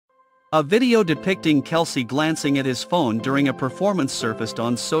A video depicting Kelce glancing at his phone during a performance surfaced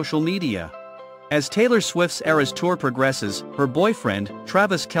on social media. As Taylor Swift's Eras Tour progresses, her boyfriend,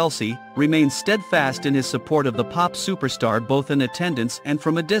 Travis Kelce, remains steadfast in his support of the pop superstar both in attendance and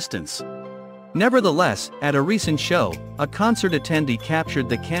from a distance. Nevertheless, at a recent show, a concert attendee captured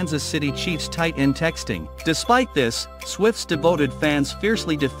the Kansas City Chiefs tight end texting. Despite this, Swift's devoted fans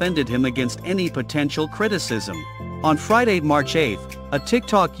fiercely defended him against any potential criticism. On Friday, March 8th, a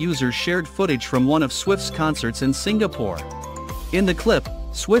TikTok user shared footage from one of Swift's concerts in Singapore. In the clip,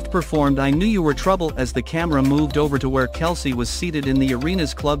 Swift performed "I Knew You Were Trouble" as the camera moved over to where Kelce was seated in the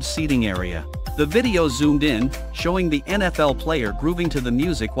arena's club seating area. The video zoomed in, showing the NFL player grooving to the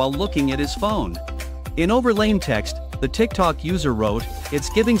music while looking at his phone. In overlain text, the TikTok user wrote,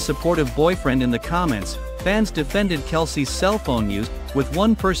 "It's giving supportive boyfriend." In the comments, fans defended Kelce's cell phone use, with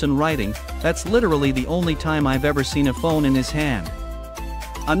one person writing, "That's literally the only time I've ever seen a phone in his hand."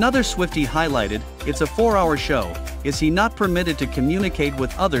 Another Swiftie highlighted, "It's a 4-hour show, is he not permitted to communicate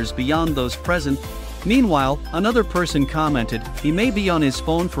with others beyond those present?" Meanwhile, another person commented, "He may be on his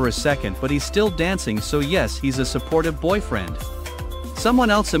phone for a second but he's still dancing, so yes, he's a supportive boyfriend." Someone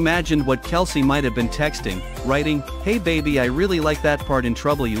else imagined what Kelce might have been texting, writing, "Hey baby, I really like that part in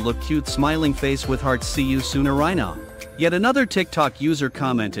Trouble, you look cute, smiling face with hearts, see you soon, arighnaw." Yet another TikTok user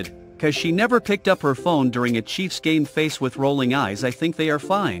commented, "'Cause she never picked up her phone during a Chiefs game, face with rolling eyes, I think they are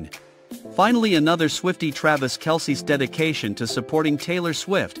fine." Finally, another Swiftie, Travis Kelce's dedication to supporting Taylor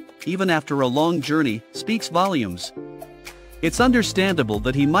Swift, even after a long journey, speaks volumes. It's understandable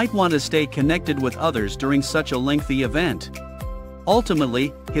that he might want to stay connected with others during such a lengthy event.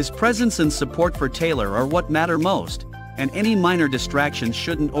 Ultimately, his presence and support for Taylor are what matter most, and any minor distractions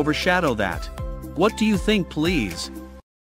shouldn't overshadow that. What do you think, please?